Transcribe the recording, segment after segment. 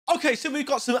Okay, so we've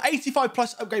got some 85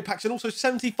 plus upgrade packs and also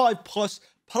 75 plus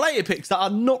player picks that are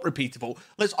not repeatable.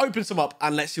 Let's open some up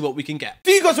and let's see what we can get.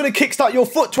 Do you guys want to kickstart your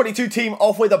Foot 22 team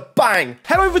off with a bang?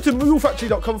 Head over to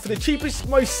movelfactory.com for the cheapest,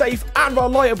 most safe and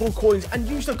reliable coins and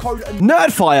use the code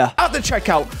NerdFire at the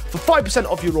checkout for 5%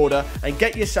 off your order and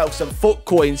get yourself some Foot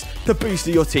coins to boost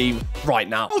your team right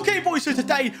now. Okay, boys, so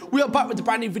today we are back with a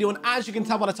brand new video, and as you can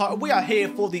tell by the title, we are here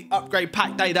for the upgrade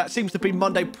pack day. That seems to be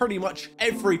Monday pretty much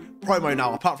every promo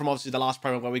now, apart from obviously the last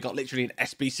promo where we got literally an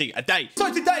SBC a day.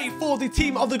 So today, for the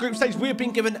team of the group stage, we have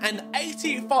been given an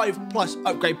 85 plus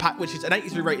upgrade pack, which is an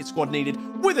 83 rated squad needed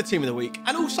with a team of the week,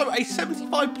 and also a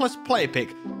 75 plus player pick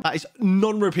that is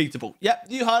non-repeatable. Yep,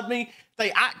 you heard me.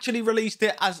 They actually released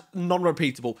it as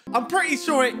non-repeatable. I'm pretty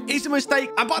sure it is a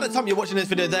mistake, and by the time you're watching this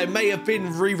video, they may have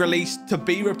been re-released to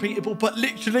be repeatable, but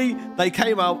literally they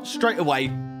came out straight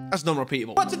away as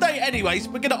non-repeatable. But today, anyways,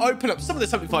 we're going to open up some of the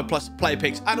 75 plus player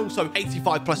picks and also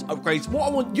 85 plus upgrades. What I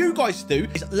want you guys to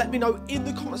do is let me know in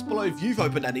the comments below if you've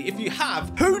opened any. If you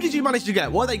have, who did you manage to get?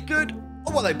 Were they good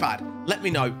or were they bad? Let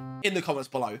me know in the comments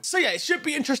below. So yeah, it should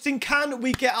be interesting. Can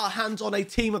we get our hands on a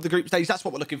team of the group stage? That's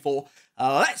what we're looking for.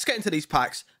 Let's get into these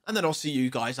packs and then I'll see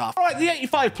you guys after. All right, the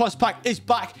 85 plus pack is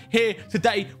back here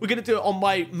today. We're going to do it on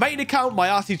my main account, my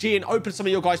RTG, and open some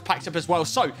of your guys' packs up as well.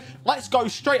 So let's go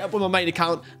straight up with my main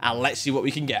account and let's see what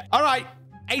we can get. All right,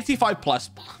 85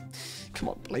 plus. Come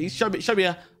on, please. Show me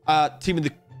a team in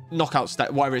the knockout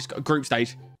stage, whatever it's got, group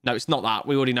stage. No, it's not that.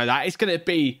 We already know that. It's going to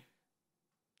be...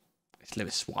 It's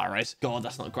Luis Suarez. God,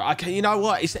 that's not great. Okay, you know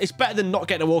what? It's better than not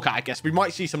getting a walkout, I guess. We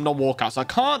might see some non-walkouts. I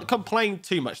can't complain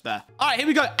too much there. All right, here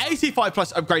we go. 85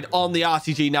 plus upgrade on the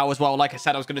RTG now as well. Like I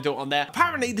said, I was going to do it on there.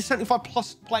 Apparently, the 75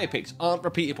 plus player picks aren't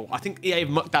repeatable. I think EA have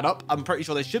mucked that up. I'm pretty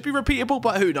sure they should be repeatable,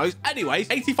 but who knows? Anyways,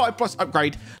 85 plus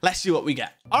upgrade. Let's see what we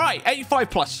get. All right,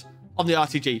 85 plus on the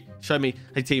RTG. Show me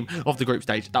a team of the group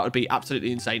stage. That would be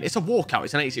absolutely insane. It's a walkout.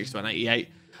 It's an 86 to an 88.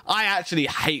 I actually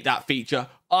hate that feature.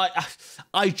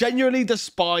 I genuinely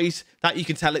despise that you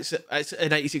can tell it's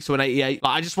an 86 to an 88.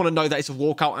 Like, I just want to know that it's a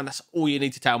walkout, and that's all you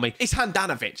need to tell me. It's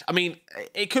Handanovic. I mean,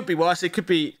 it could be worse. It could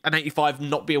be an 85,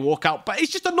 not be a walkout, but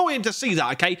it's just annoying to see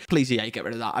that, okay? Please, EA, get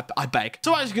rid of that. I beg.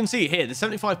 So as you can see here, the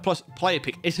 75 plus player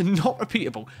pick is not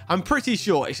repeatable. I'm pretty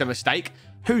sure it's a mistake.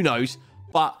 Who knows?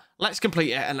 But let's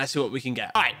complete it and let's see what we can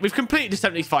get. All right, we've completed the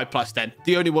 75 plus then.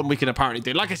 The only one we can apparently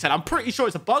do. Like I said, I'm pretty sure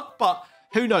it's a bug, but...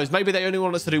 who knows? Maybe they only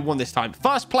want us to do one this time.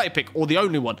 First player pick, or the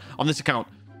only one on this account.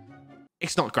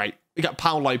 It's not great. We got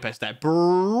Paul Lopez there.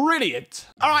 Brilliant.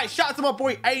 All right, shout out to my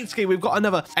boy Ainski. We've got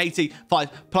another 85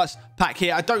 plus pack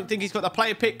here. I don't think he's got the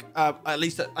player pick, at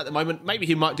least at the moment. Maybe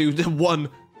he might do the one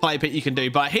player pick you can do.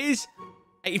 But here's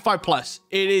 85 plus.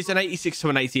 It is an 86 to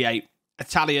an 88.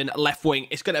 Italian left wing.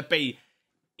 It's going to be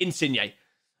Insigne.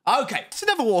 Okay, it's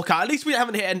another walkout. At least we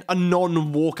haven't hit a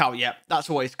non-walkout yet. That's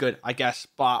always good, I guess.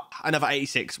 But another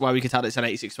 86, where we can tell it's an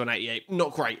 86 to an 88.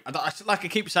 Not great. Like I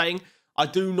keep saying, I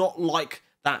do not like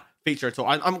that feature at all.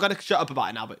 I'm going to shut up about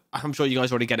it now, but I'm sure you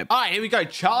guys already get it. All right, here we go.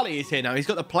 Charlie is here now. He's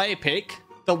got the player pick,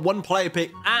 the one player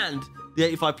pick, and the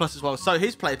 85 plus as well. So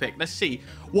his player pick, let's see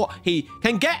what he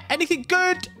can get. Anything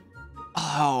good?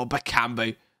 Oh,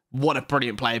 Bakambu. What a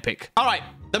brilliant player pick. All right,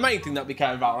 the main thing that we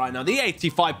care about right now, the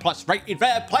 85 plus rated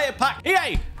rare player pack.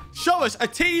 EA, show us a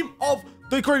team of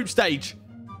the group stage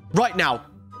right now.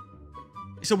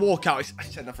 It's a walkout.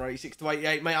 It's another 86 to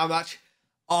 88, mate.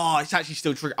 It's actually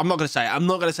still triggered. I'm not going to say it. I'm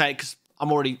not going to say it because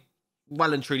I'm already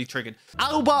well and truly triggered.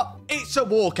 Alba, it's a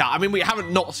walkout. I mean, we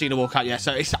haven't not seen a walkout yet,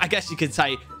 so I guess you could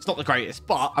say it's not the greatest,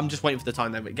 but I'm just waiting for the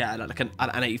time that we get like an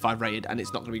 85 rated, and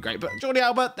it's not going to be great. But Jordi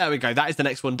Alba, there we go. That is the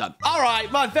next one done. All right,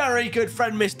 my very good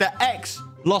friend, Mr. X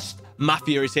Lost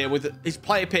Mafia is here with his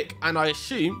player pick, and I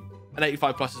assume an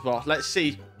 85 plus as well. Let's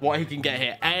see what he can get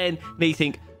here.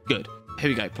 Anything good. Here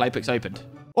we go. Player picks opened.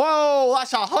 Whoa,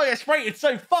 that's our highest rated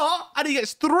so far, and he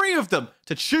gets 3 of them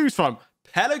to choose from.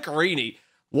 Pellegrini.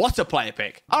 What a player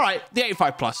pick. All right, the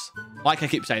 85 plus. Like I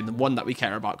keep saying, the one that we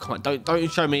care about. Come on,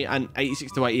 don't show me an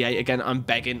 86 to 88 again. I'm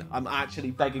begging. I'm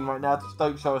actually begging right now. Just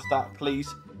don't show us that,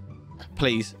 please.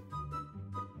 Please.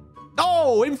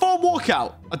 Oh, inform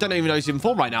walkout. I don't even know who's in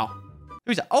form right now.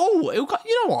 Who's that? Oh,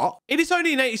 you know what? It is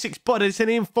only an 86, but it's an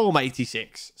inform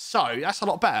 86. So that's a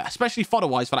lot better, especially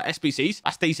fodder-wise for like SBCs.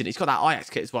 That's decent. He's got that Ajax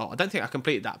kit as well. I don't think I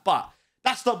completed that, but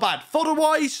that's not bad.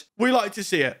 Fodder-wise, we like to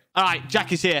see it. All right,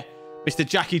 Jack is here. Mr.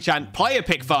 Jackie Chan, player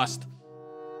pick first.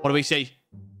 What do we see?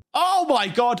 Oh my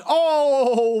God.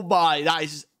 Oh my. That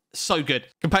is so good.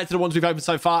 Compared to the ones we've opened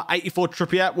so far, 84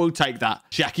 Trippier, we'll take that.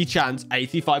 Jackie Chan's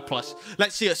 85 plus.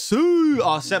 Let's see a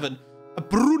R7. A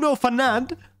Bruno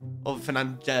Fernand. Or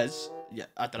Fernandez. Yeah,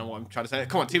 I don't know what I'm trying to say.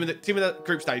 Come on, team of the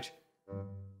group stage.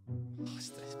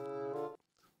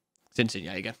 It's Insigne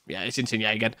again. Yeah, it's Insigne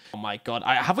again. Oh my God.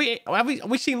 Have we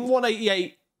seen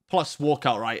 188 plus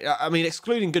walkout, right? I mean,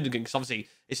 excluding Gundogan, because obviously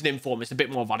it's an inform, it's a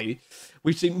bit more value.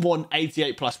 We've seen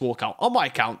 188 plus walkout on my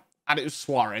account, and it was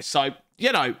Suarez. So,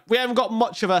 you know, we haven't got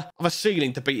much of a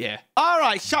ceiling to beat here. All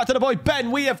right, shout out to the boy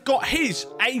Ben. We have got his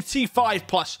 85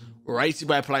 plus rated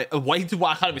rare player,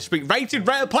 rated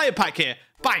rare player pack here.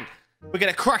 Bang. We're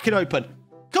going to crack it open.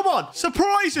 Come on,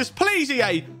 surprise us, please,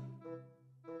 EA.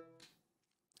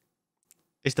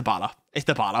 It's Dybala. It's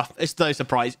Dybala. It's no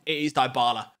surprise. It is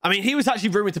Dybala. I mean, he was actually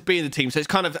rumoured to be in the team, so it's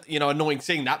kind of, you know, annoying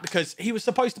seeing that because he was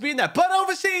supposed to be in there. But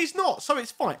obviously he's not, so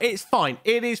it's fine. It's fine.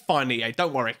 It is fine, EA.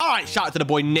 Don't worry. All right, shout out to the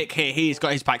boy Nick here. He's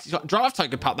got his packs. He's got a draft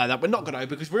token pack there that we're not going to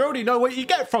open because we already know what you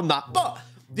get from that. But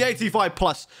the 85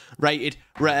 plus rated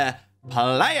rare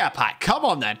player pack. Come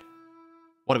on, then.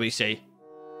 What do we see?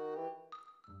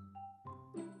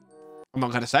 I'm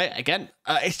not going to say it again.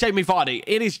 It's Jamie Vardy.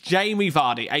 It is Jamie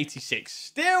Vardy, 86.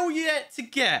 Still yet to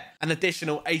get an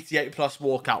additional 88 plus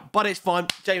walkout, but it's fine.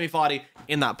 Jamie Vardy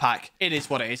in that pack. It is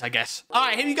what it is, I guess. All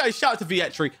right, here we go. Shout out to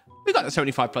Vietri. We got the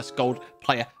 75 plus gold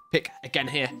player pick again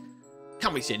here.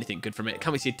 Can we see anything good from it?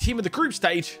 Can we see a team of the group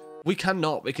stage? We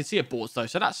cannot. We can see a boards though,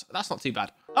 so that's not too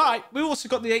bad. All right, we've also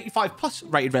got the 85 plus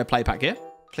rated rare player pack here.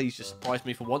 Please just surprise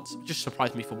me for once. Just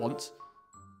surprise me for once.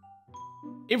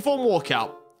 Inform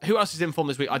walkout. Who else is in form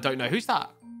this week? I don't know. Who's that?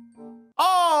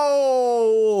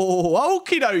 Oh,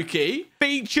 okie dokie.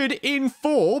 Featured in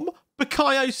form,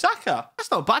 Bukayo Saka.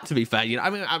 That's not bad, to be fair. You know, I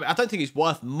mean, I don't think it's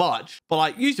worth much, but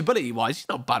like usability-wise, it's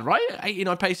not bad, right?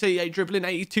 89 pace, 88 dribbling,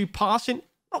 82 passing.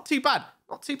 Not too bad.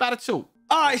 Not too bad at all.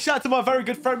 All right, shout out to my very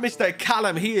good friend, Mr.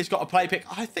 Callum. He has got a play pick.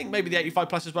 I think maybe the 85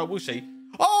 plus as well. We'll see.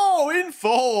 Oh, in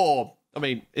form. I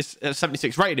mean, it's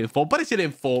 76 rated in form, but it's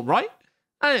in form, right?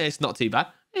 It's not too bad.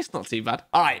 It's not too bad.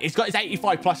 All right, he's got his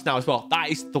 85 plus now as well. That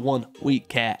is the one we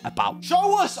care about.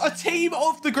 Show us a team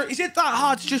of the group. Is it that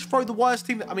hard to just throw the worst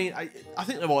team? I mean, I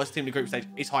think the worst team in the group stage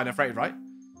is high enough rated, right?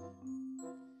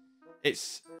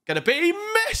 It's going to be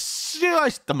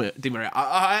Messi. Di Maria.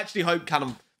 I actually hope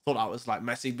Callum thought that was like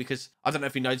Messi because I don't know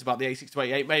if he knows about the 86 to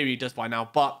 88. Maybe he does by now,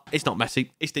 but it's not Messi.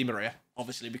 It's Di Maria,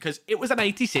 obviously, because it was an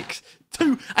 86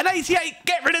 to an 88.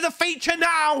 Get rid of the feature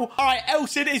now. All right,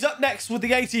 Elson is up next with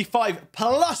the 85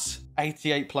 plus.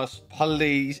 88 plus,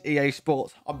 please, EA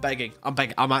Sports. I'm begging.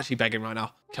 I'm actually begging right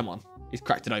now. Come on. He's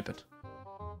cracked it open.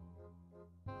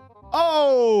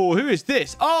 Oh, who is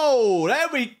this? Oh, there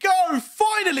we go.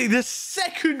 Finally, the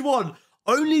second one.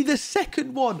 Only the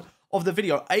second one of the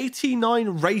video.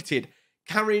 89 rated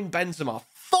Karim Benzema.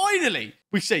 Finally,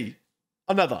 we see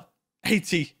another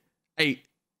 88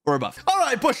 or above. All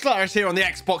right, Bush Claris here on the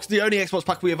Xbox. The only Xbox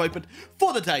pack we have opened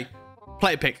for the day.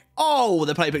 Player pick. Oh,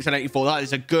 the player pick's an 84. That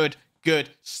is a good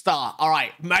start. All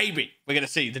right, maybe we're going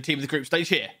to see the team of the group stage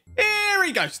here. Here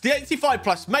he goes. The 85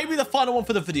 plus. Maybe the final one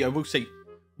for the video. We'll see.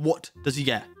 What does he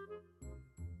get?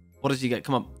 What does he get?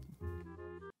 Come on.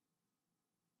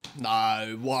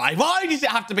 No, why? Why does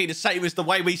it have to be the same as the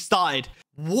way we started?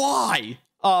 Why?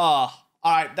 Ah.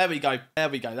 All right, there we go. There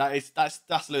we go.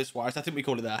 That's Luis Suarez. I think we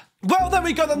called it there. Well, there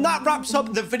we go. Then that wraps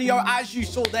up the video. As you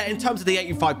saw there, in terms of the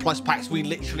 85 plus packs, we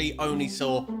literally only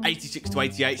saw 86 to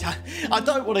 88. I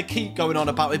don't want to keep going on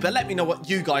about it, but let me know what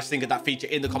you guys think of that feature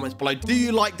in the comments below. Do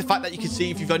you like the fact that you can see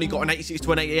if you've only got an 86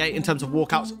 to an 88 in terms of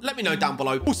walkouts? Let me know down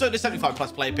below. Also, the 75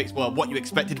 plus player picks were what you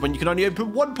expected when you can only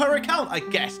open one per account, I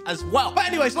guess, as well. But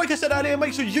anyways, like I said earlier,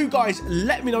 make sure you guys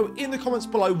let me know in the comments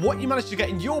below what you managed to get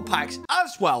in your packs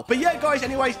as well. But yeah, guys,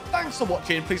 anyways, thanks for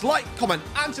watching. Please like, comment,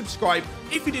 and subscribe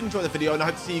if you did enjoy the video, and I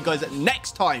hope to see you guys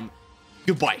next time.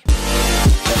 Goodbye.